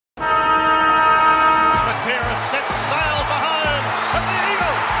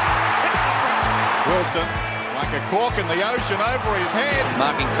Wilson, like a cork in the ocean over his head.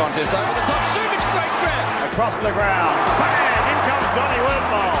 Marking contest over the top. Subic, great grab. Across the ground. Bang! In comes Donny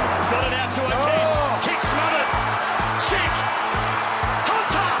Woodmore. Got it out to a kick smothered. Check.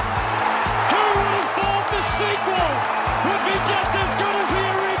 Hunter. Who would have thought the sequel would be just as good as the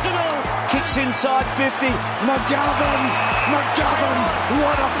original? Kicks inside 50. McGovern.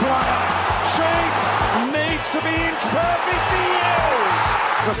 What a player. Sheik needs to be inch perfect. He is.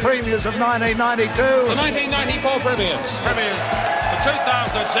 The premiers of 1992. The 1994 premiers. The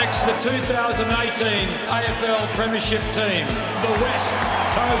 2006. The 2018 AFL Premiership team. The West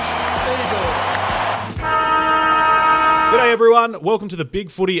Coast Eagles. G'day everyone, welcome to the Big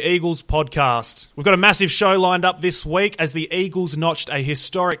Footy Eagles podcast. We've got a massive show lined up this week as the Eagles notched a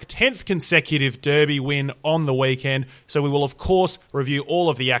historic 10th consecutive Derby win on the weekend, so we will of course review all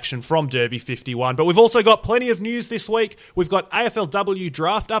of the action from Derby 51, but we've also got plenty of news this week. We've got AFLW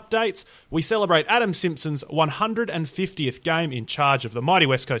draft updates, we celebrate Adam Simpson's 150th game in charge of the mighty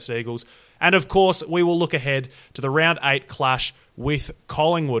West Coast Eagles, and of course we will look ahead to the Round 8 clash with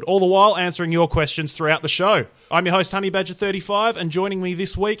Collingwood, all the while answering your questions throughout the show. I'm your host, Honeybadger35, and joining me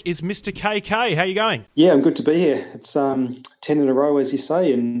this week is Mr. KK. How you going? Yeah, I'm good to be here. It's 10 in a row, as you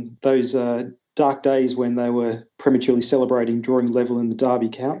say, and those dark days when they were prematurely celebrating drawing level in the Derby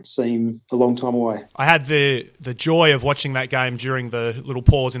count seem a long time away. I had the joy of watching that game during the little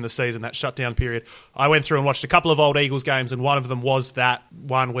pause in the season, that shutdown period. I went through and watched a couple of old Eagles games, and one of them was that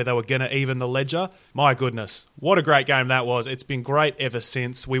one where they were going to even the ledger. My goodness, what a great game that was. It's been great ever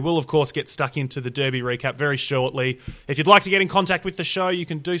since. We will, of course, get stuck into the Derby recap very shortly. If you'd like to get in contact with the show, you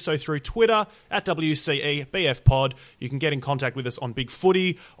can do so through Twitter at WCEBFPod. You can get in contact with us on Big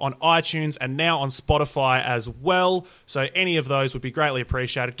Footy, on iTunes, and now on Spotify as well. So any of those would be greatly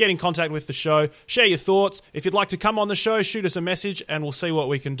appreciated. Get in contact with the show, share your thoughts. If you'd like to come on the show, shoot us a message and we'll see what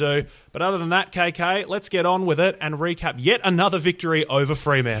we can do. But other than that, KK, let's get on with it and recap yet another victory over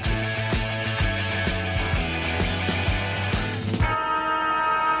Fremantle.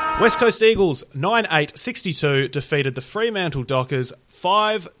 West Coast Eagles 9-8-62 defeated the Fremantle Dockers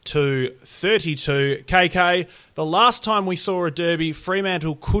 5-2-32. KK, the last time we saw a derby,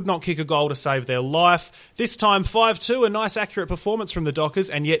 Fremantle could not kick a goal to save their life. This time 5-2, a nice accurate performance from the Dockers,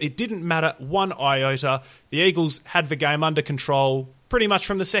 and yet it didn't matter one iota. The Eagles had the game under control pretty much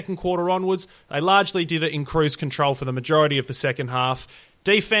from the second quarter onwards. They largely did it in cruise control for the majority of the second half.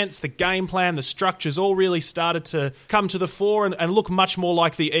 Defense, the game plan, the structures all really started to come to the fore and look much more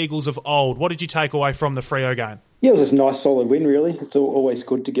like the Eagles of old. What did you take away from the Freo game? Yeah, it was just a nice, solid win, really. It's always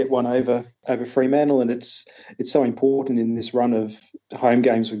good to get one over Fremantle, and it's so important in this run of home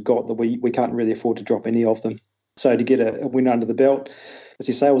games we've got that we can't really afford to drop any of them. So to get a win under the belt, as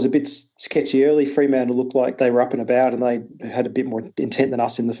you say, it was a bit sketchy early. Fremantle looked like they were up and about and they had a bit more intent than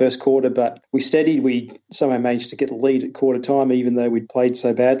us in the first quarter, but we steadied. We somehow managed to get the lead at quarter time, even though we'd played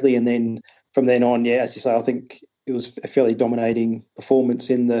so badly. And then from then on, yeah, as you say, I think it was a fairly dominating performance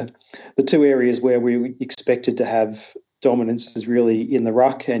in the two areas where we expected to have dominance is really in the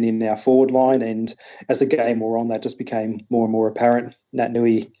ruck and in our forward line. And as the game wore on, that just became more and more apparent. Nat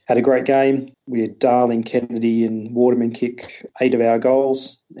Nui had a great game. We had Darling, Kennedy and Waterman kick 8 of our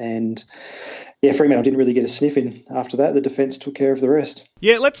goals. And yeah, Fremantle didn't really get a sniff in after that. The defence took care of the rest.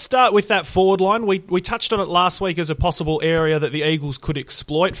 Yeah, let's start with that forward line. We touched on it last week as a possible area that the Eagles could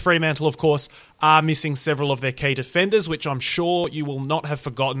exploit. Fremantle, of course, are missing several of their key defenders, which I'm sure you will not have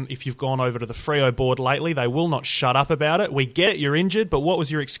forgotten if you've gone over to the Freo board lately. They will not shut up about it. We get it, you're injured, but what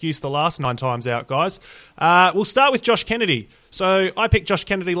was your excuse the last 9 times out, guys? We'll start with Josh Kennedy. So I picked Josh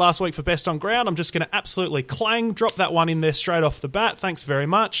Kennedy last week for best on ground. I'm just going to absolutely drop that one in there straight off the bat. Thanks very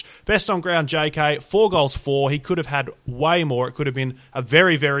much. Best on ground, JK, 4 goals, 4. He could have had way more. It could have been a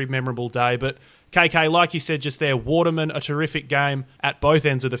very, very memorable day. But KK, like you said just there, Waterman, a terrific game at both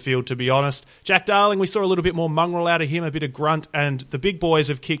ends of the field, to be honest. Jack Darling, we saw a little bit more mongrel out of him, a bit of grunt, and the big boys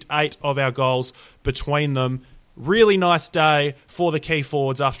have kicked 8 of our goals between them. Really nice day for the key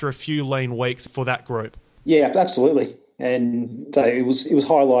forwards after a few lean weeks for that group. Yeah, absolutely. And it was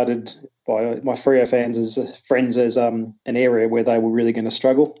highlighted by my Freo fans as friends as an area where they were really going to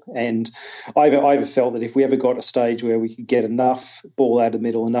struggle. And I felt that if we ever got a stage where we could get enough ball out of the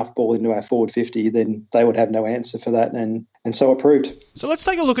middle, enough ball into our forward 50, then they would have no answer for that. And so it proved. So let's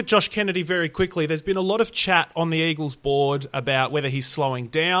take a look at Josh Kennedy very quickly. There's been a lot of chat on the Eagles board about whether he's slowing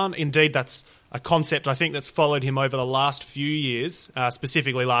down. Indeed, that's a concept I think that's followed him over the last few years,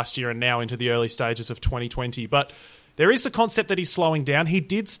 specifically last year and now into the early stages of 2020. But there is the concept that he's slowing down. He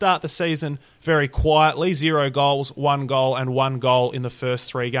did start the season very quietly, 0 goals, 1 goal and 1 goal in the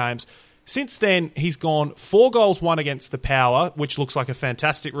first 3 games. Since then, he's gone 4 goals, 1 against the Power, which looks like a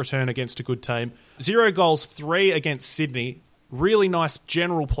fantastic return against a good team. 0 goals, 3 against Sydney. Really nice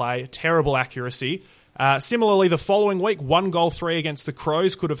general play, terrible accuracy. Similarly, the following week, 1 goal, 3 against the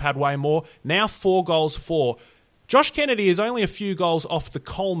Crows, could have had way more. Now 4 goals, 4. Josh Kennedy is only a few goals off the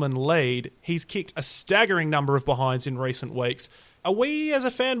Coleman lead. He's kicked a staggering number of behinds in recent weeks. Are we, as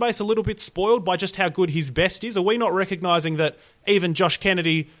a fan base, a little bit spoiled by just how good his best is? Are we not recognising that even Josh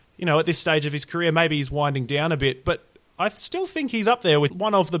Kennedy, at this stage of his career, maybe he's winding down a bit, but I still think he's up there with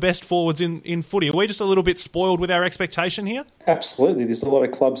one of the best forwards in footy. Are we just a little bit spoiled with our expectation here? Absolutely. There's a lot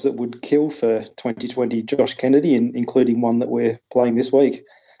of clubs that would kill for 2020 Josh Kennedy, including one that we're playing this week.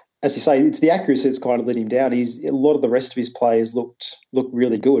 As you say, it's the accuracy that's kind of let him down. A lot of the rest of his players look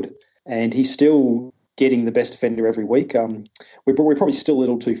really good, and he's still getting the best defender every week. We're probably still a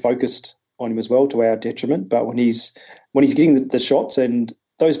little too focused on him as well, to our detriment. But when he's getting the shots, and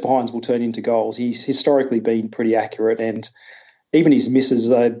those behinds will turn into goals, he's historically been pretty accurate, and even his misses,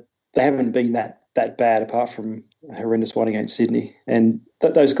 they haven't been that bad, apart from a horrendous one against Sydney. And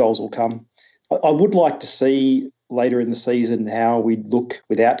those goals will come. I would like to see later in the season how we'd look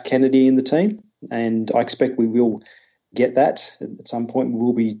without Kennedy in the team, and I expect we will get that at some point.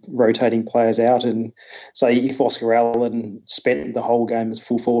 We'll be rotating players out, and say if Oscar Allen spent the whole game as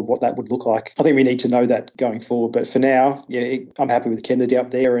full forward, what that would look like. I think we need to know that going forward. But for now, I'm happy with Kennedy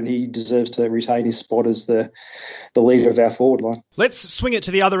up there, and he deserves to retain his spot as the leader of our forward line. Let's swing it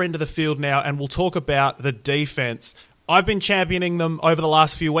to the other end of the field now, and we'll talk about the defence. I've been championing them over the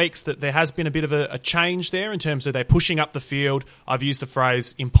last few weeks, that there has been a bit of a change there in terms of they're pushing up the field. I've used the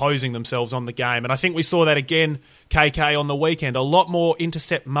phrase imposing themselves on the game, and I think we saw that again, KK, on the weekend. A lot more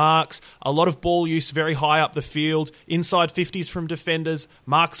intercept marks, a lot of ball use very high up the field, inside 50s from defenders,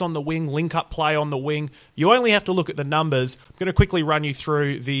 marks on the wing, link-up play on the wing. You only have to look at the numbers. I'm going to quickly run you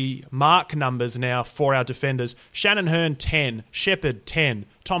through the mark numbers now for our defenders. Shannon Hurn, 10. Shepherd, 10.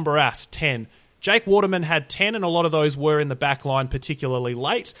 Tom Barrass, 10. Jake Waterman had 10, and a lot of those were in the back line, particularly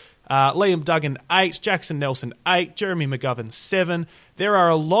late. Liam Duggan, 8. Jackson Nelson, 8. Jeremy McGovern, 7. There are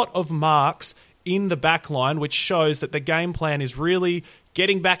a lot of marks in the back line, which shows that the game plan is really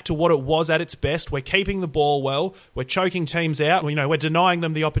getting back to what it was at its best. We're keeping the ball well. We're choking teams out. We're denying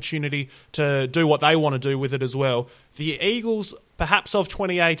them the opportunity to do what they want to do with it as well. The Eagles, perhaps of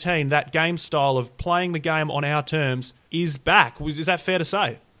 2018, that game style of playing the game on our terms, is back. Is that fair to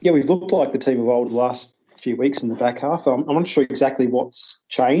say? Yeah, we've looked like the team of old the last few weeks in the back half. I'm not sure exactly what's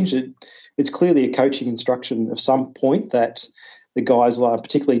changed. It's clearly a coaching instruction of some point that the guys,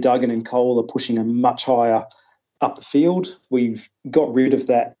 particularly Duggan and Cole, are pushing a much higher up the field. We've got rid of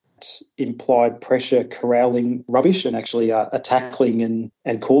that implied pressure corralling rubbish and actually are tackling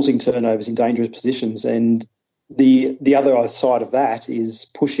and causing turnovers in dangerous positions. And the other side of that is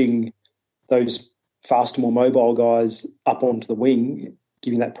pushing those faster, more mobile guys up onto the wing.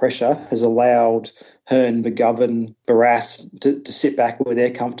 Giving that pressure has allowed Hurn, McGovern, Barrass to sit back where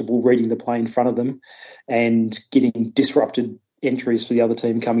they're comfortable, reading the play in front of them and getting disrupted entries for the other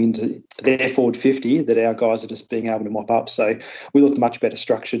team coming into their forward 50 that our guys are just being able to mop up. So we look much better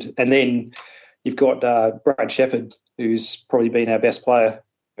structured. And then you've got Brad Shepherd, who's probably been our best player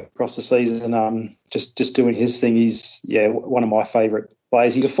across the season, just doing his thing. He's one of my favourite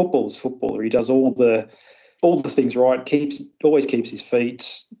players. He's a footballer. He does all the things right, always keeps his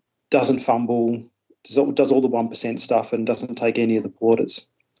feet, doesn't fumble, does all the 1% stuff and doesn't take any of the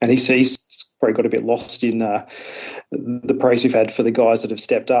plaudits. And he's probably got a bit lost in the praise we've had for the guys that have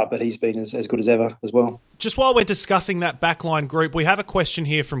stepped up, but he's been as good as ever as well. Just while we're discussing that backline group, we have a question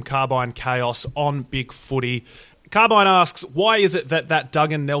here from Carbine Chaos on Big Footy. Carbine asks, why is it that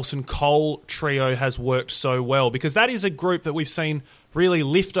Duggan, Nelson, Cole trio has worked so well? Because that is a group that we've seen really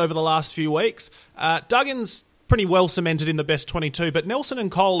lift over the last few weeks. Duggan's pretty well cemented in the best 22, but Nelson and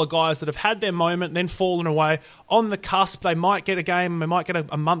Cole are guys that have had their moment, then fallen away. On the cusp, they might get a game, they might get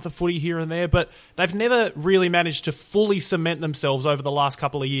a month of footy here and there, but they've never really managed to fully cement themselves over the last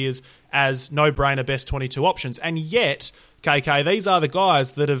couple of years as no-brainer best 22 options. And yet, KK, these are the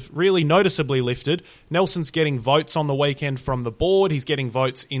guys that have really noticeably lifted. Nelson's getting votes on the weekend from the board. He's getting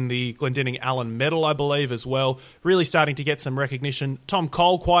votes in the Glendinning Allen Medal, I believe, as well. Really starting to get some recognition. Tom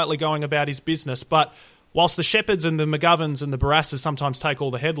Cole quietly going about his business. But whilst the Shepherds and the McGoverns and the Barrasses sometimes take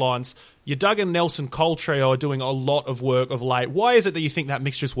all the headlines, your Duggan, Nelson, Cole trio are doing a lot of work of late. Why is it that you think that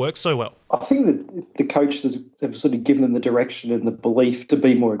mixture's works so well? I think that the coaches have sort of given them the direction and the belief to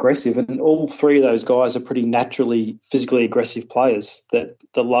be more aggressive, and all three of those guys are pretty naturally physically aggressive players that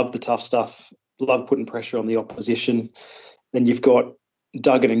love the tough stuff, love putting pressure on the opposition. Then you've got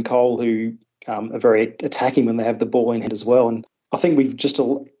Duggan and Cole, who are very attacking when they have the ball in hand as well. And I think we've just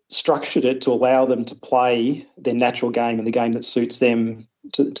structured it to allow them to play their natural game and the game that suits them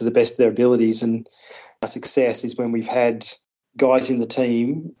to the best of their abilities. And our success is when we've had guys in the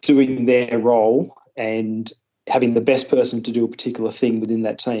team doing their role and having the best person to do a particular thing within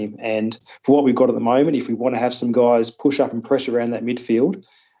that team. And for what we've got at the moment, if we want to have some guys push up and pressure around that midfield,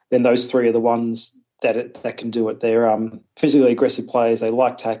 then those three are the ones that can do it. They're physically aggressive players. They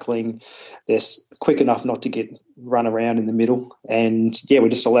like tackling. They're quick enough not to get run around in the middle. And, we're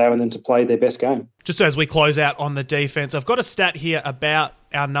just allowing them to play their best game. Just as we close out on the defence, I've got a stat here about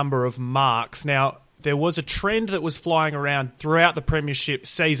our number of marks. Now, there was a trend that was flying around throughout the premiership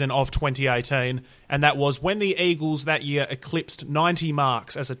season of 2018, and that was when the Eagles that year eclipsed 90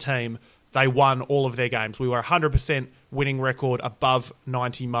 marks as a team, they won all of their games. We were 100% winning record above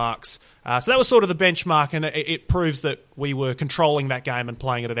 90 marks. So that was sort of the benchmark, and it proves that we were controlling that game and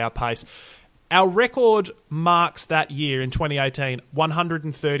playing it at our pace. Our record marks that year in 2018,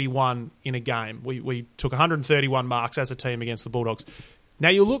 131 in a game. We took 131 marks as a team against the Bulldogs. Now,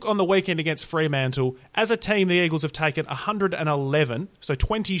 you look on the weekend against Fremantle. As a team, the Eagles have taken 111, so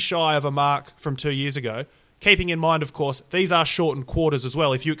 20 shy of a mark from 2 years ago. Keeping in mind, of course, these are shortened quarters as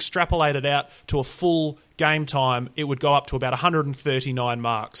well. If you extrapolate it out to a full game time, it would go up to about 139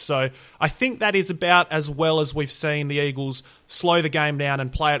 marks. So I think that is about as well as we've seen the Eagles slow the game down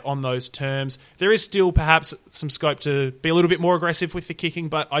and play it on those terms. There is still perhaps some scope to be a little bit more aggressive with the kicking,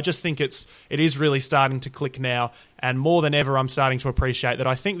 but I just think it is really starting to click now. And more than ever, I'm starting to appreciate that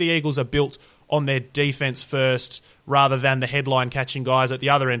I think the Eagles are built on their defence first rather than the headline-catching guys at the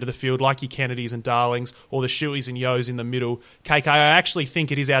other end of the field, like your Kennedys and Darlings or the Shueys and Yos in the middle. KK, I actually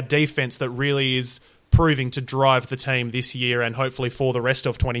think it is our defence that really is proving to drive the team this year and hopefully for the rest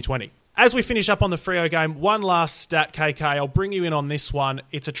of 2020. As we finish up on the Freo game, one last stat, KK. I'll bring you in on this one.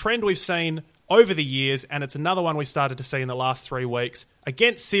 It's a trend we've seen over the years, and it's another one we started to see in the last 3 weeks.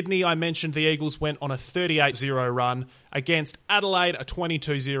 Against Sydney, I mentioned the Eagles went on a 38-0 run. Against Adelaide, a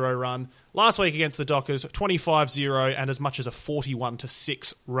 22-0 run. Last week against the Dockers, 25-0 and as much as a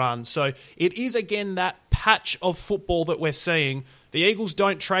 41-6 run. So it is, again, that patch of football that we're seeing. The Eagles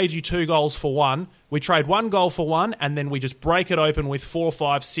don't trade you 2 goals for 1. We trade 1 goal for 1, and then we just break it open with 4,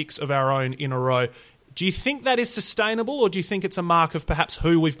 5, 6 of our own in a row. Do you think that is sustainable, or do you think it's a mark of perhaps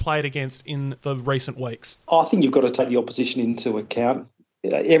who we've played against in the recent weeks? I think you've got to take the opposition into account.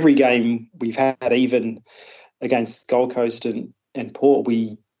 Every game we've had, even against Gold Coast and Port,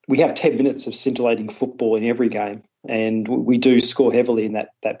 we have 10 minutes of scintillating football in every game, and we do score heavily in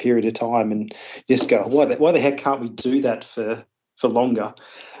that period of time. And you just go, why the heck can't we do that for longer?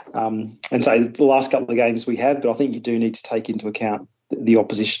 And so the last couple of games we have, but I think you do need to take into account the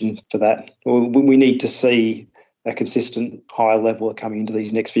opposition for that. We need to see a consistent high level coming into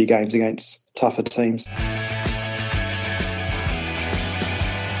these next few games against tougher teams.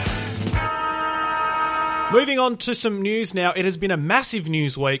 Moving on to some news now. It has been a massive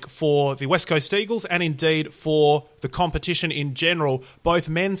news week for the West Coast Eagles and indeed for the competition in general, both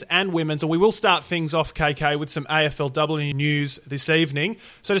men's and women's. And we will start things off, KK, with some AFLW news this evening.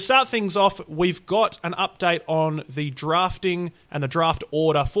 So to start things off, we've got an update on the drafting and the draft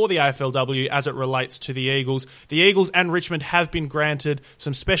order for the AFLW as it relates to the Eagles. The Eagles and Richmond have been granted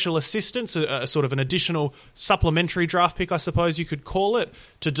some special assistance, a sort of an additional supplementary draft pick, I suppose you could call it,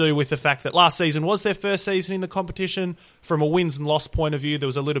 to do with the fact that last season was their first season in the competition. From a wins and loss point of view, there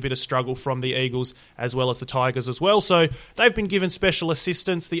was a little bit of struggle from the Eagles as well as the Tigers as well. So they've been given special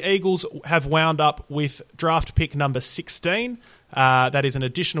assistance. The Eagles have wound up with draft pick number 16. That is an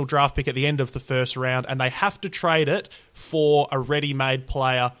additional draft pick at the end of the first round, and they have to trade it for a ready-made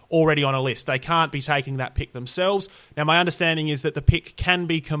player already on a list. They can't be taking that pick themselves. Now, my understanding is that the pick can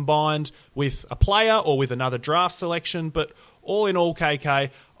be combined with a player or with another draft selection, but all in all,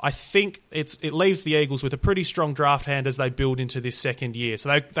 KK, I think it leaves the Eagles with a pretty strong draft hand as they build into this second year.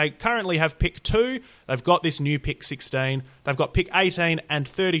 So they currently have pick 2. They've got this new pick 16. They've got pick 18 and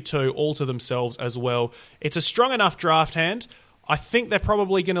 32 all to themselves as well. It's a strong enough draft hand. I think they're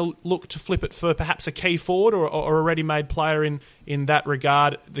probably going to look to flip it for perhaps a key forward or a ready-made player in that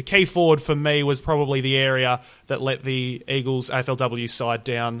regard. The key forward for me was probably the area that let the Eagles AFLW side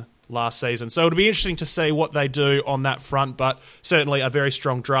down last season. So it'll be interesting to see what they do on that front, but certainly a very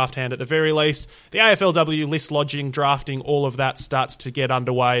strong draft hand at the very least. The AFLW list lodging, drafting, all of that starts to get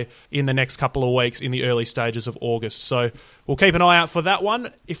underway in the next couple of weeks in the early stages of August. So we'll keep an eye out for that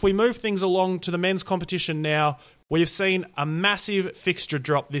one. If we move things along to the men's competition now, we have seen a massive fixture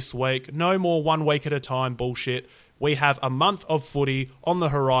drop this week. No more 1 week at a time bullshit. We have a month of footy on the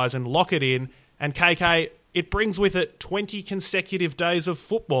horizon. Lock it in. And KK, it brings with it 20 consecutive days of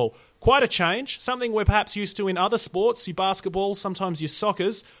football. Quite a change, something we're perhaps used to in other sports, your basketball, sometimes your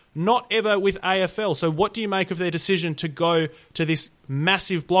soccers, not ever with AFL. So what do you make of their decision to go to this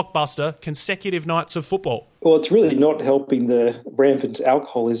massive blockbuster consecutive nights of football? Well, it's really not helping the rampant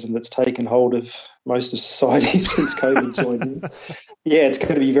alcoholism that's taken hold of most of society since COVID joined in. Yeah, it's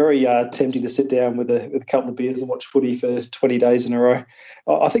going to be very tempting to sit down with a couple of beers and watch footy for 20 days in a row.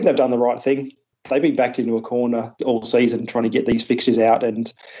 I think they've done the right thing. They've been backed into a corner all season trying to get these fixtures out,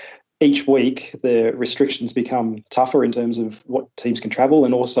 and each week the restrictions become tougher in terms of what teams can travel,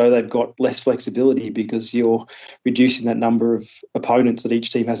 and also they've got less flexibility because you're reducing that number of opponents that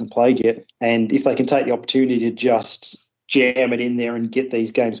each team hasn't played yet. And if they can take the opportunity to just jam it in there and get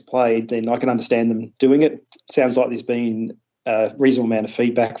these games played, then I can understand them doing it. Sounds like there's been a reasonable amount of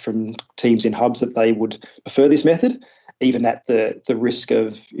feedback from teams in hubs that they would prefer this method, even at the risk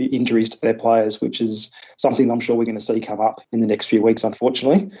of injuries to their players, which is something I'm sure we're going to see come up in the next few weeks,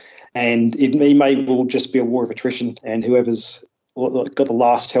 unfortunately. And it may well just be a war of attrition, and whoever's got the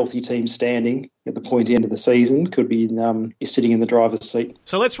last healthy team standing at the pointy end of the season could be is sitting in the driver's seat.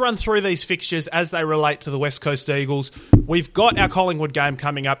 So let's run through these fixtures as they relate to the West Coast Eagles. We've got our Collingwood game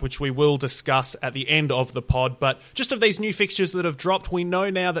coming up, which we will discuss at the end of the pod. But just of these new fixtures that have dropped, we know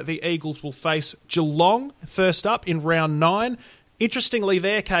now that the Eagles will face Geelong first up in round 9. Interestingly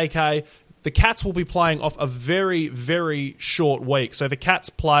there, KK, the Cats will be playing off a very, very short week. So the Cats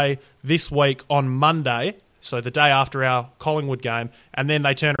play this week on Monday, so the day after our Collingwood game, and then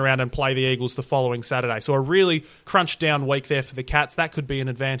they turn around and play the Eagles the following Saturday. So a really crunched down week there for the Cats. That could be an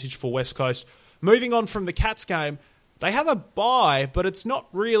advantage for West Coast. Moving on from the Cats game, they have a bye, but it's not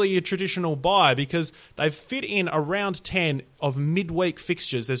really a traditional bye because they've fit in around 10 of midweek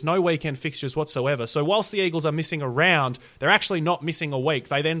fixtures. There's no weekend fixtures whatsoever. So whilst the Eagles are missing a round, they're actually not missing a week.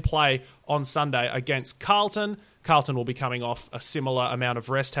 They then play on Sunday against Carlton. Carlton will be coming off a similar amount of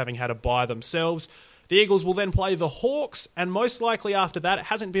rest, having had a bye themselves. The Eagles will then play the Hawks, and most likely after that, it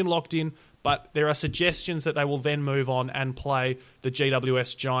hasn't been locked in, but there are suggestions that they will then move on and play the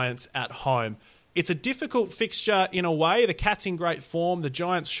GWS Giants at home. It's a difficult fixture in a way. The Cats in great form. The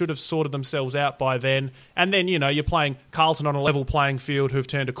Giants should have sorted themselves out by then. And then, you're playing Carlton on a level playing field who've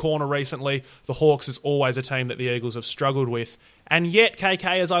turned a corner recently. The Hawks is always a team that the Eagles have struggled with. And yet,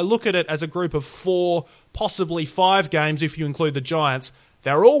 KK, as I look at it as a group of 4, possibly 5 games if you include the Giants,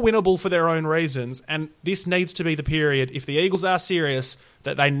 they're all winnable for their own reasons, and this needs to be the period, if the Eagles are serious,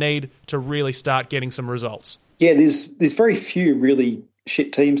 that they need to really start getting some results. Yeah, there's very few really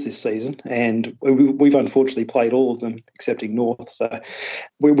shit teams this season, and we've unfortunately played all of them excepting North. So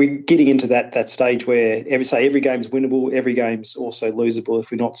we're getting into that stage where every game's winnable, every game's also losable if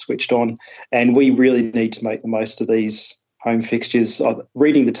we're not switched on, and we really need to make the most of these home fixtures.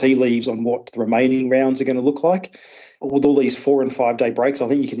 Reading the tea leaves on what the remaining rounds are going to look like. With all these 4 and 5 day breaks, I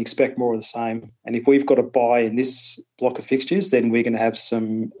think you can expect more of the same. And if we've got a bye in this block of fixtures, then we're going to have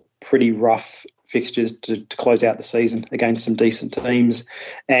some pretty rough fixtures to close out the season against some decent teams.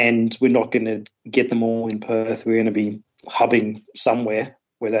 And we're not going to get them all in Perth. We're going to be hubbing somewhere,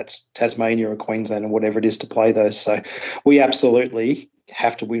 whether that's Tasmania or Queensland or whatever it is, to play those. So we absolutely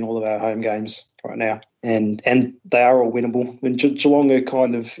have to win all of our home games right now. And they are all winnable. And Geelong are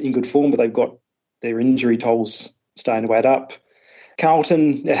kind of in good form, but they've got their injury tolls starting to add up.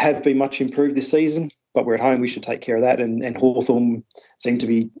 Carlton have been much improved this season, but we're at home. We should take care of that. And Hawthorn seem to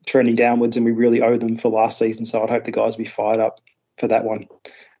be trending downwards, and we really owe them for last season. So I'd hope the guys will be fired up for that one.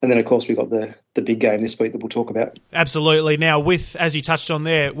 And then, of course, we've got the big game this week that we'll talk about. Absolutely. Now, as you touched on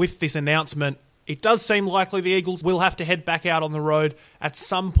there, with this announcement, it does seem likely the Eagles will have to head back out on the road at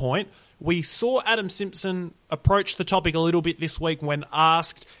some point. We saw Adam Simpson approach the topic a little bit this week when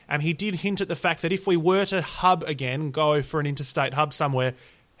asked, and he did hint at the fact that if we were to hub again, go for an interstate hub somewhere,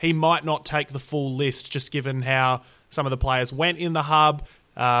 he might not take the full list, just given how some of the players went in the hub.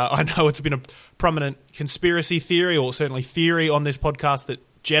 I know it's been a prominent conspiracy theory, or certainly theory on this podcast, that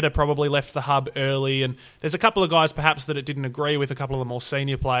Jeddah probably left the hub early, and there's a couple of guys perhaps that it didn't agree with, a couple of the more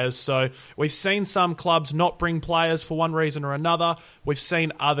senior players. So we've seen some clubs not bring players for one reason or another. We've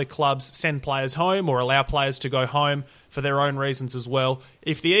seen other clubs send players home or allow players to go home for their own reasons as well.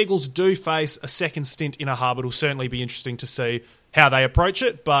 If the Eagles do face a second stint in a hub, it'll certainly be interesting to see how they approach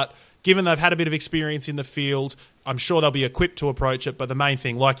it, but given they've had a bit of experience in the field, I'm sure they'll be equipped to approach it. But the main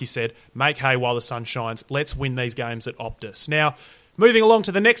thing, like you said, make hay while the sun shines. Let's win these games at Optus. Now, moving along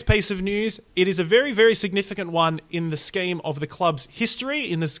to the next piece of news, it is a very, very significant one in the scheme of the club's history,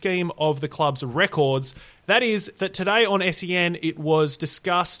 in the scheme of the club's records. That is that today on SEN it was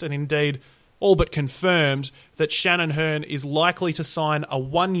discussed and indeed all but confirmed that Shannon Hurn is likely to sign a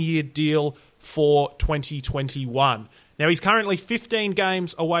 1-year deal for 2021. Now, he's currently 15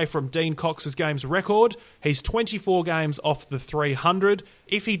 games away from Dean Cox's games record. He's 24 games off the 300.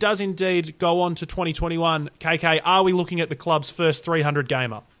 If he does indeed go on to 2021, KK, are we looking at the club's first 300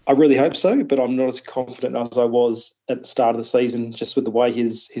 gamer? I really hope so, but I'm not as confident as I was at the start of the season, just with the way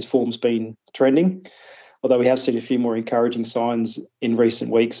his form's been trending. Although we have seen a few more encouraging signs in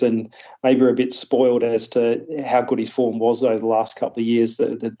recent weeks, and maybe we're a bit spoiled as to how good his form was over the last couple of years.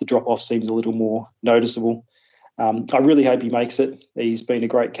 The drop-off seems a little more noticeable. I really hope he makes it. He's been a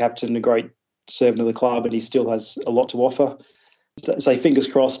great captain, a great servant of the club, and he still has a lot to offer. So fingers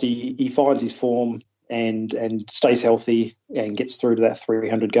crossed he finds his form and stays healthy and gets through to that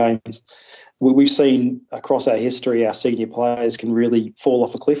 300 games. We've seen across our history, our senior players can really fall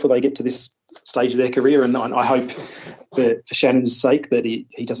off a cliff when they get to this stage of their career, and I hope for Shannon's sake that he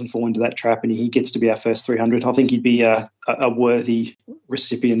doesn't fall into that trap and he gets to be our first 300. I think he'd be a worthy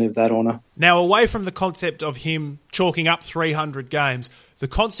recipient of that honour. Now, away from the concept of him chalking up 300 games, the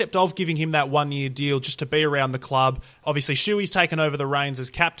concept of giving him that one-year deal just to be around the club. Obviously, Shuey's taken over the reins as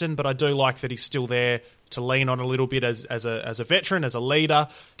captain, but I do like that he's still there to lean on a little bit as a veteran, as a leader.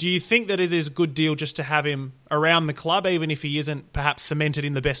 Do you think that it is a good deal just to have him around the club, even if he isn't perhaps cemented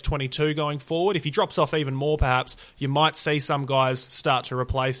in the best 22 going forward? If he drops off even more, perhaps, you might see some guys start to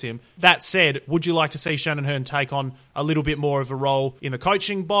replace him. That said, would you like to see Shannon Hurn take on a little bit more of a role in the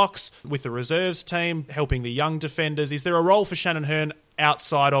coaching box, with the reserves team, helping the young defenders? Is there a role for Shannon Hurn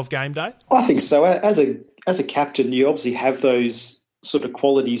outside of game day? I think so. As a captain, you obviously have those sort of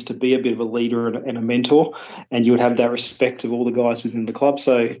qualities to be a bit of a leader and a mentor, and you would have that respect of all the guys within the club.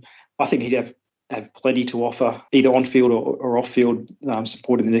 So I think he'd have plenty to offer, either on-field or off-field,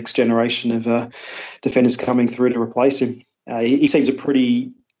 supporting the next generation of defenders coming through to replace him. He seems a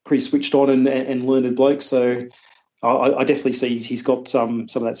pretty switched on and learned bloke, so I definitely see he's got some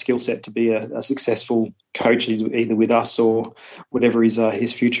of that skill set to be a successful coach, either with us or whatever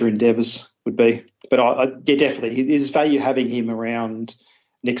his future endeavours would be. But definitely, there's value having him around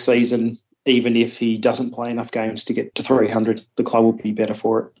next season, even if he doesn't play enough games to get to 300. The club will be better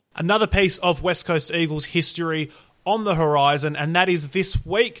for it. Another piece of West Coast Eagles history on the horizon, and that is this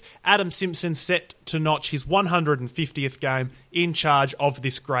week. Adam Simpson set to notch his 150th game in charge of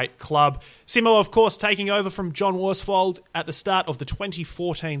this great club. Simo, of course, taking over from John Worsfold at the start of the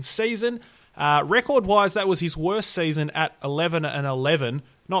 2014 season. Record-wise, that was his worst season at 11-11.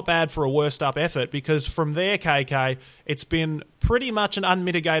 Not bad for a worst-up effort, because from there, KK, it's been pretty much an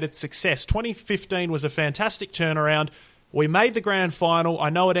unmitigated success. 2015 was a fantastic turnaround. We made the grand final. I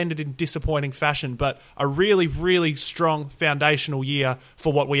know it ended in disappointing fashion, but a really, really strong foundational year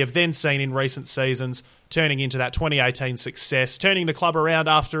for what we have then seen in recent seasons, turning into that 2018 success, turning the club around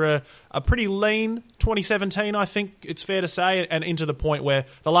after a pretty lean 2017, I think it's fair to say, and into the point where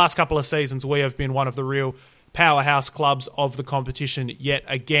the last couple of seasons we have been one of the real powerhouse clubs of the competition yet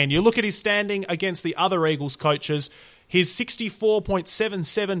again. You look at his standing against the other Eagles coaches. His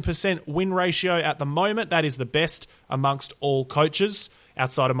 64.77% win ratio at the moment, that is the best amongst all coaches,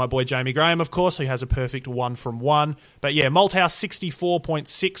 outside of my boy Jamie Graham, of course, who has a perfect 1 from 1. But yeah, Malthouse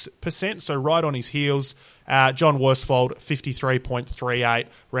 64.6%, so right on his heels. John Worsfold 53.38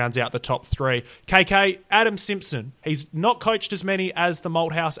 rounds out the top three. KK, Adam Simpson, he's not coached as many as the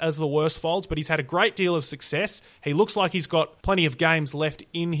Malthouse as the Worsfolds, but he's had a great deal of success. He looks like he's got plenty of games left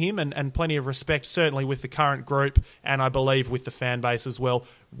in him and plenty of respect, certainly with the current group, and I believe with the fan base as well.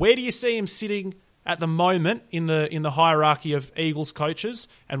 Where do you see him sitting at the moment in the hierarchy of Eagles coaches,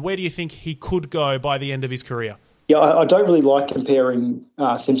 and where do you think he could go by the end of his career? Yeah, I don't really like comparing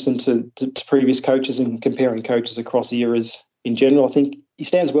Simpson to previous coaches and comparing coaches across eras in general. I think he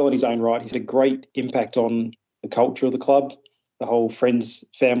stands well in his own right. He's had a great impact on the culture of the club, the whole friends,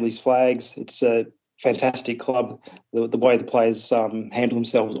 families, flags. It's a fantastic club, the way the players handle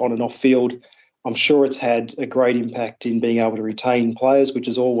themselves on and off field. I'm sure it's had a great impact in being able to retain players, which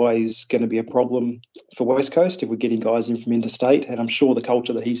is always going to be a problem for West Coast if we're getting guys in from interstate. And I'm sure the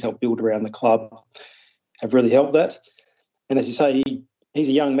culture that he's helped build around the club have really helped that. And as you say, he's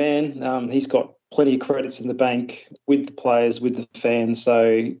a young man. He's got plenty of credits in the bank with the players, with the fans.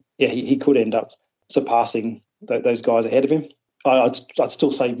 So, yeah, he could end up surpassing those guys ahead of him. I'd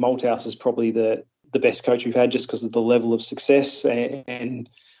still say Malthouse is probably the best coach we've had just because of the level of success. And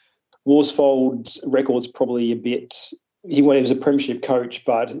Worsfold's record's probably a bit... He was a premiership coach,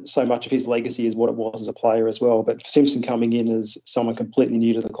 but so much of his legacy is what it was as a player as well. But for Simpson coming in as someone completely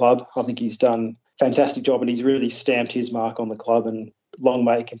new to the club, I think he's done a fantastic job and he's really stamped his mark on the club, and long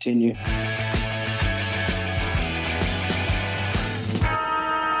may it continue.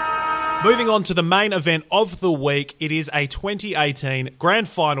 Moving on to the main event of the week, it is a 2018 Grand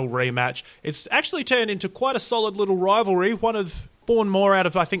Final rematch. It's actually turned into quite a solid little rivalry, born more out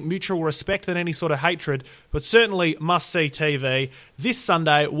of, I think, mutual respect than any sort of hatred, but certainly must-see TV. This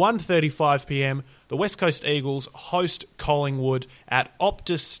Sunday, 1:35pm, the West Coast Eagles host Collingwood at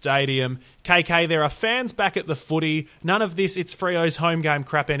Optus Stadium. KK, there are fans back at the footy. None of this it's Freo's home game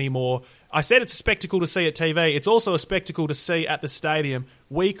crap anymore. I said it's a spectacle to see at TV. It's also a spectacle to see at the stadium.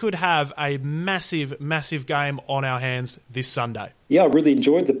 We could have a massive, massive game on our hands this Sunday. Yeah, I really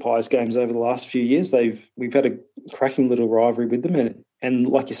enjoyed the Pies games over the last few years. We've had a cracking little rivalry with them. And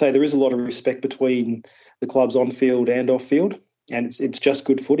like you say, there is a lot of respect between the clubs on field and off field. And it's just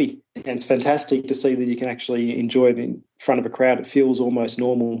good footy. And it's fantastic to see that you can actually enjoy it in front of a crowd. It feels almost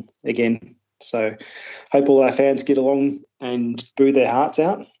normal again. So hope all our fans get along and boo their hearts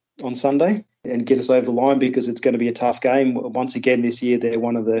out on Sunday and get us over the line, because it's going to be a tough game. Once again this year, they're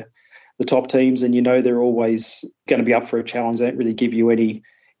one of the top teams, and they're always going to be up for a challenge. They don't really give you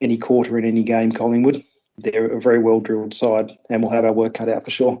any quarter in any game, Collingwood. They're a very well-drilled side, and we'll have our work cut out for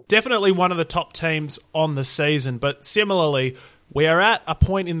sure. Definitely one of the top teams on the season, but similarly, we are at a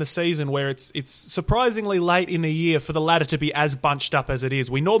point in the season where it's surprisingly late in the year for the ladder to be as bunched up as it is.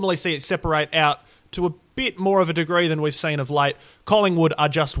 We normally see it separate out to a bit more of a degree than we've seen of late. Collingwood are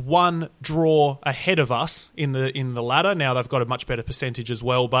just one draw ahead of us in the ladder. Now they've got a much better percentage as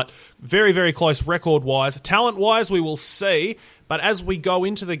well, but very, very close record-wise. Talent-wise, we will see. But as we go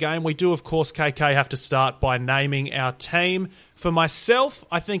into the game, we do, of course, KK, have to start by naming our team. For myself,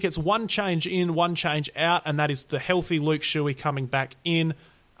 I think it's one change in, one change out, and that is the healthy Luke Shuey coming back in.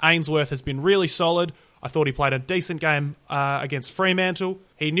 Ainsworth has been really solid. I thought he played a decent game against Fremantle.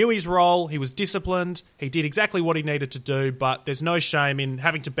 He knew his role. He was disciplined. He did exactly what he needed to do, but there's no shame in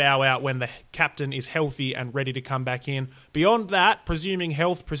having to bow out when the captain is healthy and ready to come back in. Beyond that, presuming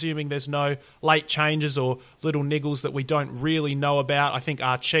there's no late changes or little niggles that we don't really know about, I think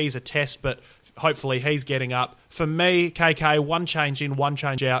Archie's a test, but hopefully he's getting up. For me, KK, one change in, one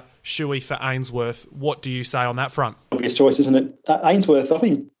change out. Shuey for Ainsworth. What do you say on that front? Obvious choice, isn't it? Ainsworth, I've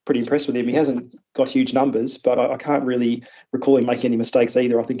been pretty impressed with him. He hasn't got huge numbers, but I can't really recall him making any mistakes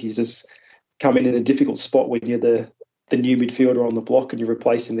either. I think he's just come in a difficult spot when you're the new midfielder on the block and you're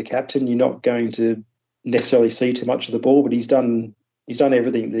replacing the captain. You're not going to necessarily see too much of the ball, but he's done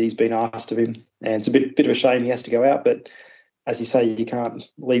everything that he's been asked of him. And it's a bit of a shame he has to go out, but as you say, you can't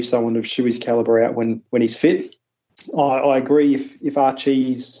leave someone of Shuey's calibre out when he's fit. I agree. If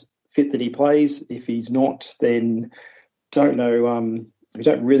Archie's fit, that he plays. If he's not, then don't know. We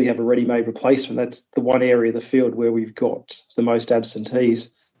don't really have a ready-made replacement. That's the one area of the field where we've got the most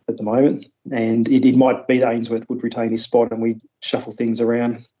absentees at the moment. And it might be that Ainsworth would retain his spot and we shuffle things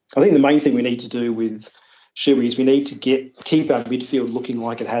around. I think the main thing we need to do with Shuey is we need to keep our midfield looking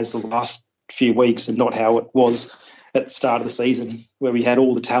like it has the last few weeks and not how it was at the start of the season, where we had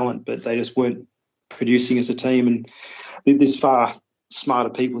all the talent, but they just weren't producing as a team. And there's far smarter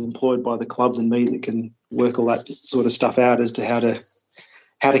people employed by the club than me that can work all that sort of stuff out as to how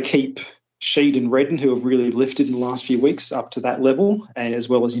to keep Sheed and Redden, who have really lifted in the last few weeks, up to that level, and as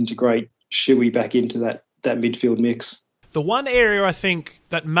well as integrate Shuey back into that midfield mix. The one area I think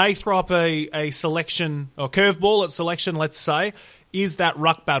that may throw up a selection, or curveball at selection, let's say, is that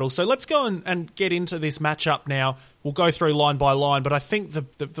ruck battle. So let's go and get into this matchup now. We'll go through line by line, but I think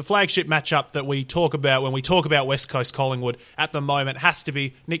the flagship matchup that we talk about when we talk about West Coast Collingwood at the moment has to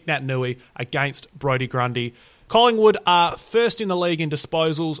be Nick Naitanui against Brodie Grundy. Collingwood are first in the league in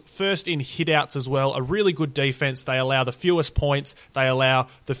disposals, first in hit-outs as well. A really good defence. They allow the fewest points. They allow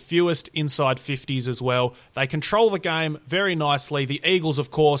the fewest inside 50s as well. They control the game very nicely. The Eagles, of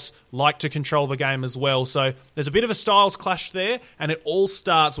course, like to control the game as well. So there's a bit of a styles clash there, and it all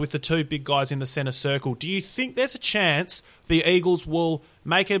starts with the two big guys in the centre circle. Do you think there's a chance the Eagles will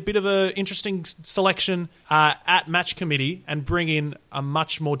make a bit of an interesting selection at match committee and bring in a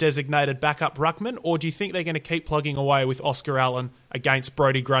much more designated backup ruckman, or do you think they're going to keep plugging away with Oscar Allen against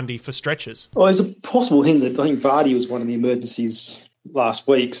Brodie Grundy for stretches? Well, there's a possible hint that I think Vardy was one of the emergencies last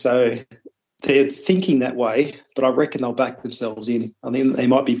week, so they're thinking that way, but I reckon they'll back themselves in. I think they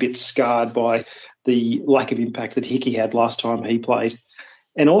might be a bit scarred by the lack of impact that Hickey had last time he played.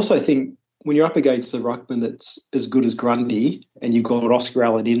 And also think when you're up against a ruckman that's as good as Grundy and you've got Oscar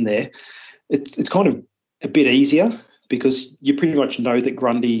Allen in there, it's kind of a bit easier because you pretty much know that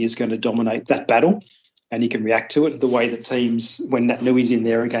Grundy is going to dominate that battle and you can react to it the way that teams, when Nainui's in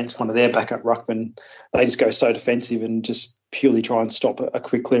there against one of their backup ruckmen, they just go so defensive and just purely try and stop a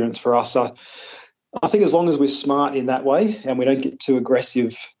quick clearance for us. So I think as long as we're smart in that way and we don't get too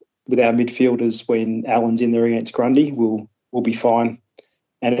aggressive with our midfielders when Allen's in there against Grundy, we'll be fine.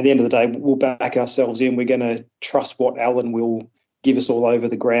 And at the end of the day, we'll back ourselves in. We're going to trust what Allen will give us all over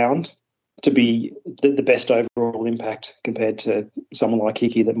the ground to be the best overall impact compared to someone like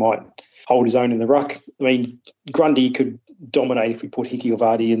Hickey that might hold his own in the ruck. I mean, Grundy could dominate if we put Hickey or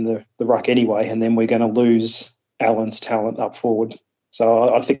Vardy in the ruck anyway, and then we're going to lose Allen's talent up forward.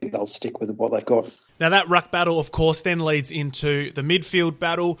 So I think they'll stick with what they've got. Now that ruck battle, of course, then leads into the midfield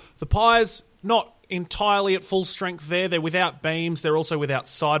battle. The Pies, not entirely at full strength there. They're without Beams. They're also without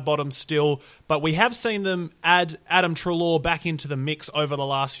Sidebottom still. But we have seen them add Adam Treloar back into the mix over the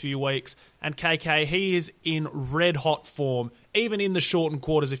last few weeks. And KK, he is in red-hot form, even in the shortened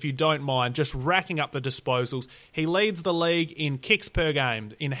quarters, if you don't mind, just racking up the disposals. He leads the league in kicks per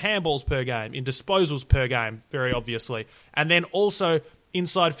game, in handballs per game, in disposals per game, very obviously. And then also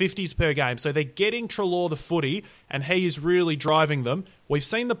inside 50s per game. So they're getting Treloar the footy, and he is really driving them. We've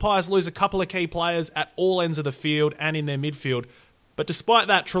seen the Pies lose a couple of key players at all ends of the field and in their midfield. But despite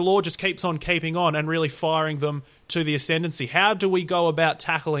that, Treloar just keeps on keeping on and really firing them to the ascendancy. How do we go about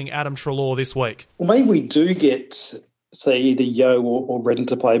tackling Adam Treloar this week? Well, maybe we do get, say, either Yeo or Redden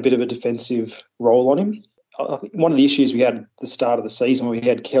to play a bit of a defensive role on him. I think one of the issues we had at the start of the season when we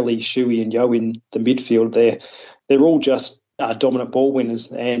had Kelly, Shuey and Yeo in the midfield, they're all just dominant ball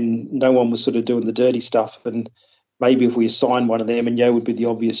winners, and no one was sort of doing the dirty stuff. And maybe if we assign one of them, and Yeo would be the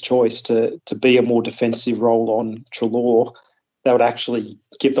obvious choice to be a more defensive role on Treloar, that would actually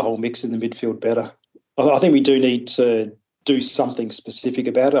give the whole mix in the midfield better. I think we do need to do something specific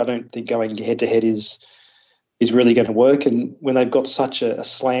about it. I don't think going head-to-head is really going to work. And when they've got such a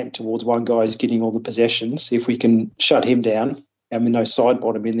slant towards one guy who's getting all the possessions, if we can shut him down and with no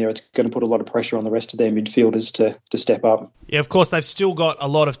Sidebottom in there, it's going to put a lot of pressure on the rest of their midfielders to step up. Yeah, of course, they've still got a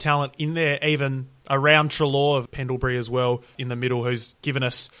lot of talent in there, even around Treloar, of Pendlebury as well in the middle, who's given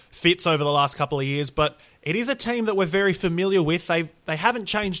us fits over the last couple of years. But it is a team that we're very familiar with. They haven't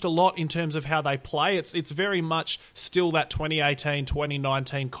changed a lot in terms of how they play. It's very much still that 2018,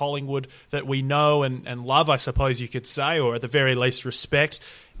 2019 Collingwood that we know and love, I suppose you could say, or at the very least respect.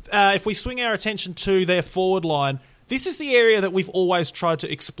 If we swing our attention to their forward line, this is the area that we've always tried to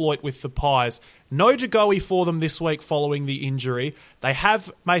exploit with the Pies. No Jagoe for them this week following the injury. They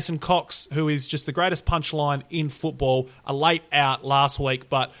have Mason Cox, who is just the greatest punchline in football, a late out last week,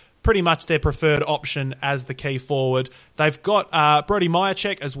 but pretty much their preferred option as the key forward. They've got Brody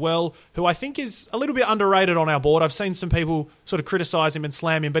Myercheck as well, who I think is a little bit underrated on our board. I've seen some people sort of criticise him and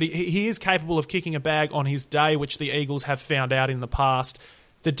slam him, but he is capable of kicking a bag on his day, which the Eagles have found out in the past.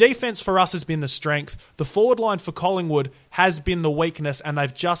 The defence for us has been the strength. The forward line for Collingwood has been the weakness, and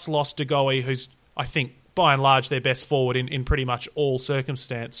they've just lost Jagoe, who's, I think, by and large, their best forward in pretty much all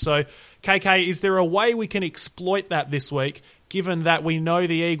circumstance. So, KK, is there a way we can exploit that this week, given that we know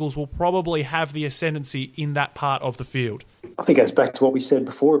the Eagles will probably have the ascendancy in that part of the field? I think it goes back to what we said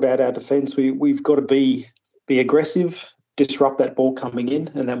before about our defence. We've got to be aggressive, disrupt that ball coming in,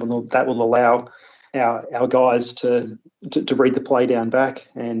 and that will allow our guys to read the play down back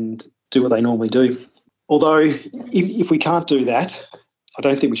and do what they normally do. Although, if we can't do that, I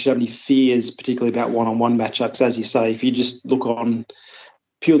don't think we should have any fears, particularly about one-on-one matchups. As you say, if you just look on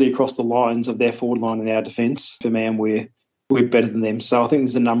purely across the lines of their forward line and our defence, for man, we're better than them. So I think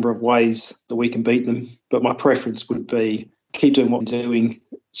there's a number of ways that we can beat them. But my preference would be keep doing what we're doing,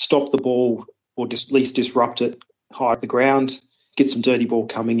 stop the ball or at least disrupt it high up the ground, get some dirty ball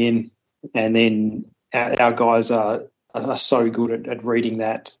coming in, and then our guys are so good at reading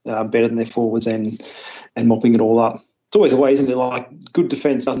that better than their forwards and mopping it all up. It's always a way, isn't it? Like, good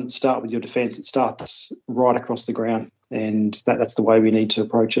defence doesn't start with your defence. It starts right across the ground, and that's the way we need to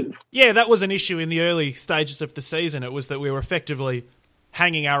approach it. Yeah, that was an issue in the early stages of the season. It was that we were effectively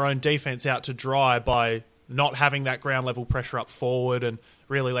hanging our own defence out to dry by not having that ground level pressure up forward and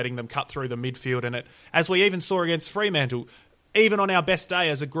really letting them cut through the midfield. And as we even saw against Fremantle, even on our best day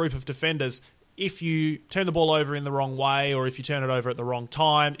as a group of defenders, if you turn the ball over in the wrong way or if you turn it over at the wrong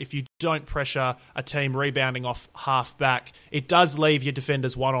time, if you don't pressure a team rebounding off half back, it does leave your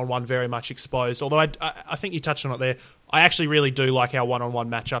defenders one-on-one very much exposed. Although I think you touched on it there. I actually really do like our one-on-one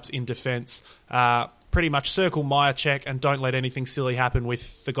matchups in defence. Pretty much circle Myercheck and don't let anything silly happen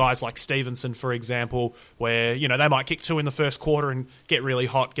with the guys like Stevenson, for example, where they might kick two in the first quarter and get really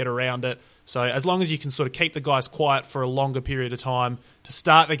hot, get around it. So as long as you can sort of keep the guys quiet for a longer period of time to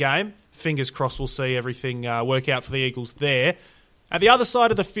start the game, fingers crossed we'll see everything work out for the Eagles there. At the other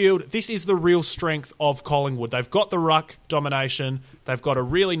side of the field, this is the real strength of Collingwood. They've got the ruck domination, they've got a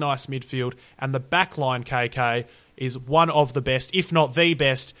really nice midfield, and the back line, KK, is one of the best, if not the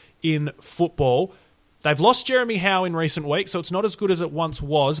best, in football. They've lost Jeremy Howe in recent weeks, so it's not as good as it once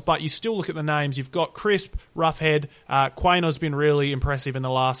was, but you still look at the names. You've got Crisp, Roughhead, Quaynor's been really impressive in the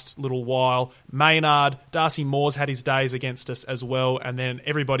last little while. Maynard, Darcy Moore's had his days against us as well, and then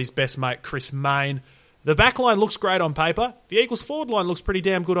everybody's best mate, Chris Mayne. The back line looks great on paper. The Eagles forward line looks pretty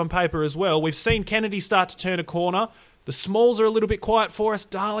damn good on paper as well. We've seen Kennedy start to turn a corner. The Smalls are a little bit quiet for us.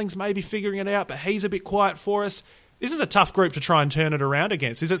 Darling's maybe figuring it out, but he's a bit quiet for us. This is a tough group to try and turn it around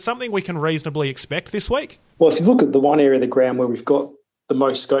against. Is it something we can reasonably expect this week? Well, if you look at the one area of the ground where we've got the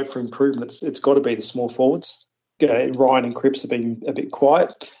most scope for improvement, it's got to be the small forwards. Ryan and Cripps have been a bit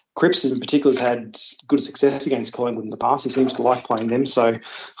quiet. Cripps in particular has had good success against Collingwood in the past. He seems to like playing them, so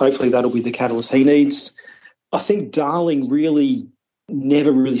hopefully that'll be the catalyst he needs. I think Darling really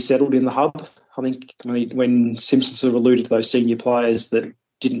never really settled in the hub. I think when Simpson sort of alluded to those senior players that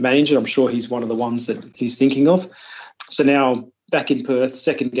didn't manage it, I'm sure he's one of the ones that he's thinking of. So now back in Perth,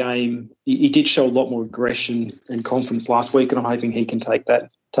 second game, he did show a lot more aggression and confidence last week, and I'm hoping he can take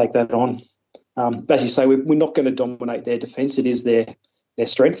that on. As you say, we're not going to dominate their defence. It is their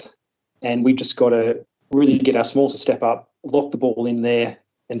strength, and we've just got to really get our smalls to step up, lock the ball in there,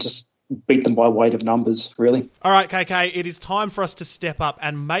 and just beat them by weight of numbers, really. All right, KK, it is time for us to step up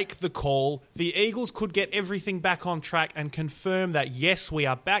and make the call. The Eagles could get everything back on track and confirm that, yes, we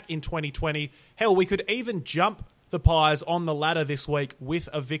are back in 2020. Hell, we could even jump the Pies on the ladder this week with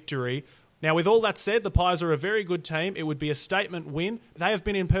a victory. Now, with all that said, the Pies are a very good team. It would be a statement win. They have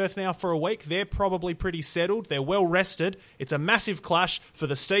been in Perth now for a week. They're probably pretty settled. They're well rested. It's a massive clash for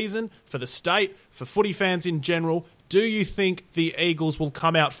the season, for the state, for footy fans in general. Do you think the Eagles will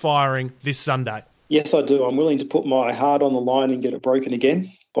come out firing this Sunday? Yes, I do. I'm willing to put my heart on the line and get it broken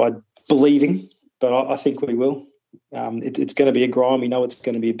again by believing, but I think we will. It's going to be a grind. We know it's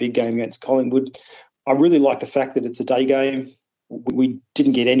going to be a big game against Collingwood. I really like the fact that it's a day game. We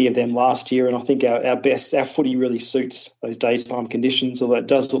didn't get any of them last year, and I think our footy really suits those daytime conditions, although it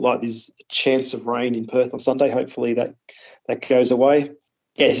does look like there's a chance of rain in Perth on Sunday. Hopefully that goes away.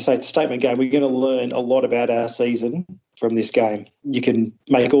 As you say, it's a statement game. We're going to learn a lot about our season from this game. You can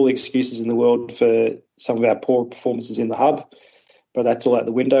make all the excuses in the world for some of our poor performances in the hub, but that's all out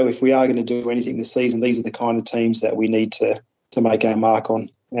the window. If we are going to do anything this season, these are the kind of teams that we need to make our mark on.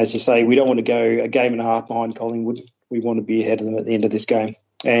 As you say, we don't want to go a game and a half behind Collingwood. We want to be ahead of them at the end of this game,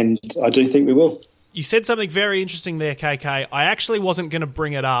 and I do think we will. You said something very interesting there, KK. I actually wasn't going to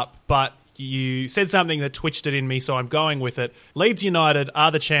bring it up, but you said something that twitched it in me, so I'm going with it. Leeds United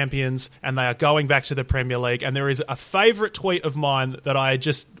are the champions, and they are going back to the Premier League, and there is a favourite tweet of mine that I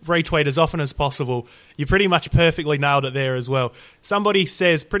just retweet as often as possible. You pretty much perfectly nailed it there as well. Somebody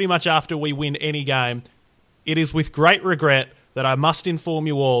says, pretty much after we win any game, "It is with great regret that I must inform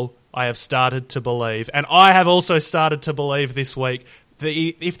you all I have started to believe." And I have also started to believe this week.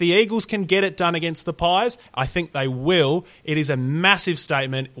 If the Eagles can get it done against the Pies, I think they will. It is a massive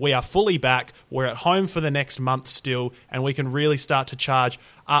statement. We are fully back. We're at home for the next month still, and we can really start to charge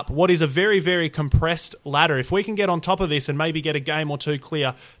up what is a very, very compressed ladder. If we can get on top of this and maybe get a game or two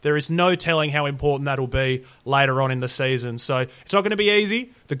clear, there is no telling how important that'll be later on in the season. So it's not going to be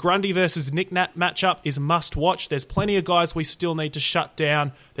easy. The Grundy versus Nick Nat matchup is must watch. There's plenty of guys we still need to shut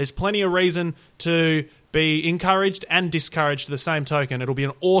down. There's plenty of reason to be encouraged and discouraged to the same token. It'll be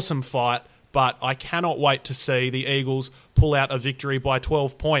an awesome fight, but I cannot wait to see the Eagles pull out a victory by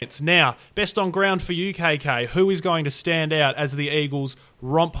 12 points. Now, best on ground for you, KK. Who is going to stand out as the Eagles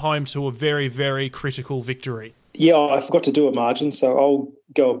romp home to a very, very critical victory? Yeah, I forgot to do a margin, so I'll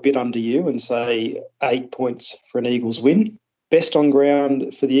go a bit under you and say 8 points for an Eagles win. Best on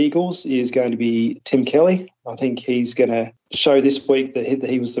ground for the Eagles is going to be Tim Kelly. I think he's going to show this week that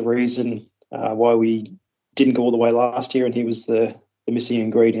he was the reason why we didn't go all the way last year, and he was the missing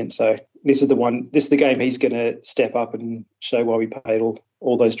ingredient. So this is the game he's going to step up and show why we paid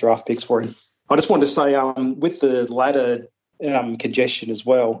all those draft picks for him. I just wanted to say, with the ladder congestion as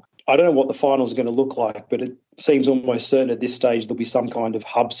well, I don't know what the finals are going to look like, but it seems almost certain at this stage there'll be some kind of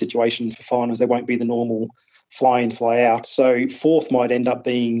hub situation for finals. There won't be the normal fly in, fly out. So fourth might end up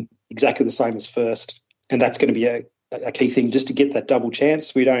being exactly the same as first, and that's going to be a key thing just to get that double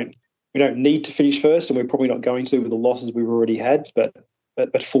chance. We don't need to finish first, and we're probably not going to with the losses we've already had, but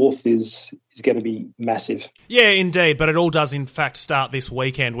fourth is going to be massive. Yeah, indeed, but it all does in fact start this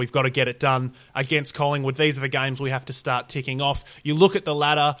weekend. We've got to get it done against Collingwood. These are the games we have to start ticking off. You look at the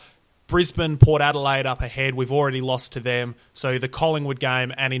ladder, Brisbane, Port Adelaide up ahead. We've already lost to them. So the Collingwood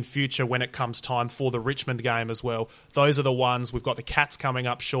game, and in future when it comes time for the Richmond game as well, those are the ones. We've got the Cats coming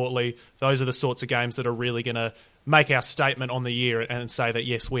up shortly. Those are the sorts of games that are really going to make our statement on the year and say that,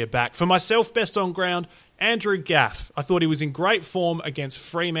 yes, we're back. For myself, best on ground, Andrew Gaff. I thought he was in great form against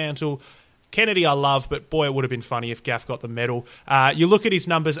Fremantle. Kennedy I love, but boy, it would have been funny if Gaff got the medal. You look at his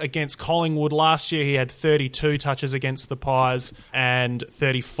numbers against Collingwood last year, he had 32 touches against the Pies and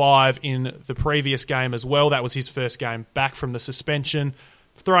 35 in the previous game as well. That was his first game back from the suspension.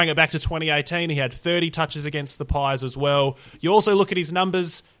 Throwing it back to 2018, he had 30 touches against the Pies as well. You also look at his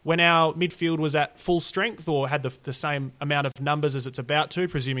numbers when our midfield was at full strength or had the same amount of numbers as it's about to,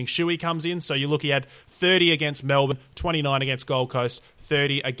 presuming Shuey comes in. So you look, he had 30 against Melbourne, 29 against Gold Coast,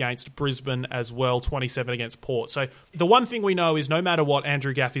 30 against Brisbane as well, 27 against Port. So the one thing we know is no matter what,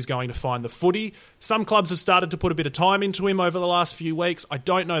 Andrew Gaff is going to find the footy. Some clubs have started to put a bit of time into him over the last few weeks. I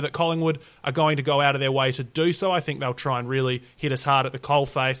don't know that Collingwood are going to go out of their way to do so. I think they'll try and really hit us hard at the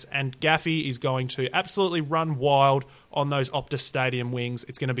coalface, and Gaffy is going to absolutely run wild on those Optus Stadium wings.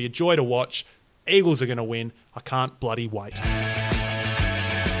 It's going to be a joy to watch. Eagles are going to win. I can't bloody wait.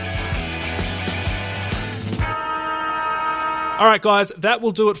 All right, guys, that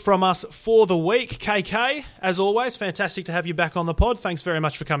will do it from us for the week. KK, as always, fantastic to have you back on the pod. Thanks very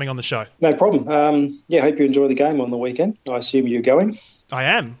much for coming on the show. No problem. Hope you enjoy the game on the weekend. I assume you're going. I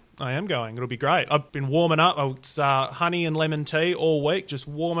am going. It'll be great. I've been warming up. It's honey and lemon tea all week, just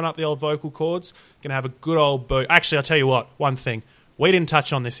warming up the old vocal cords. Going to have a good old boo. Actually, I'll tell you what, one thing. We didn't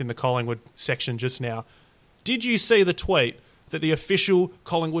touch on this in the Collingwood section just now. Did you see the tweet that the official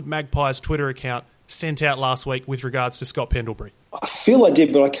Collingwood Magpies Twitter account sent out last week with regards to Scott Pendlebury? I feel I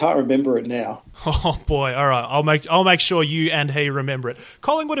did, but I can't remember it now. Oh boy! All right, I'll make sure you and he remember it.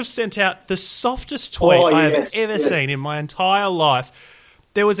 Collingwood have sent out the softest tweet I have ever seen in my entire life.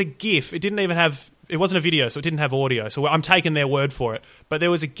 There was a GIF. It wasn't a video, so it didn't have audio. So I'm taking their word for it. But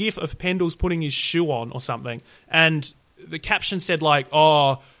there was a GIF of Pendles putting his shoe on or something, and the caption said like,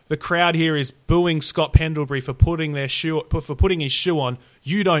 "Oh, the crowd here is booing Scott Pendlebury for putting his shoe on.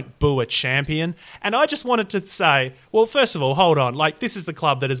 You don't boo a champion." And I just wanted to say, well, first of all, hold on. Like, this is the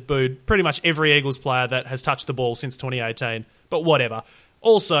club that has booed pretty much every Eagles player that has touched the ball since 2018. But whatever.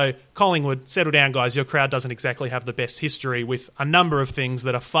 Also, Collingwood, settle down, guys. Your crowd doesn't exactly have the best history with a number of things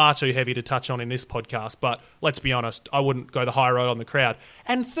that are far too heavy to touch on in this podcast. But let's be honest, I wouldn't go the high road on the crowd.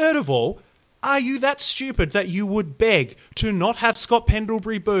 And third of all, are you that stupid that you would beg to not have Scott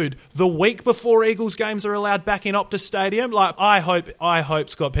Pendlebury booed the week before Eagles games are allowed back in Optus Stadium? Like, I hope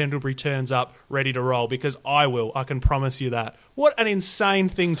Scott Pendlebury turns up ready to roll, because I will. I can promise you that. What an insane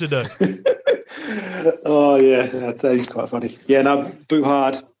thing to do. Oh, yeah, that is quite funny. Yeah, no, boo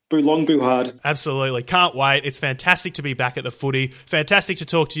hard. Boo long, boo hard. Absolutely. Can't wait. It's fantastic to be back at the footy. Fantastic to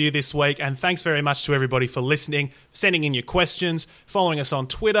talk to you this week. And thanks very much to everybody for listening, sending in your questions, following us on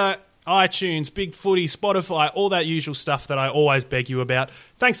Twitter, iTunes, Big Footy, Spotify, all that usual stuff that I always beg you about.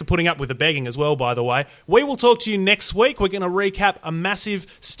 Thanks for putting up with the begging as well, by the way. We will talk to you next week. We're going to recap a massive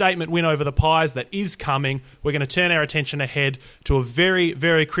statement win over the Pies that is coming. We're going to turn our attention ahead to a very,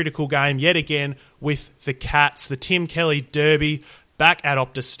 very critical game yet again with the Cats, the Tim Kelly Derby, back at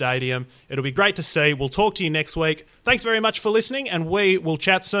Optus Stadium. It'll be great to see. We'll talk to you next week. Thanks very much for listening, and we will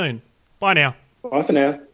chat soon. Bye now. Bye for now.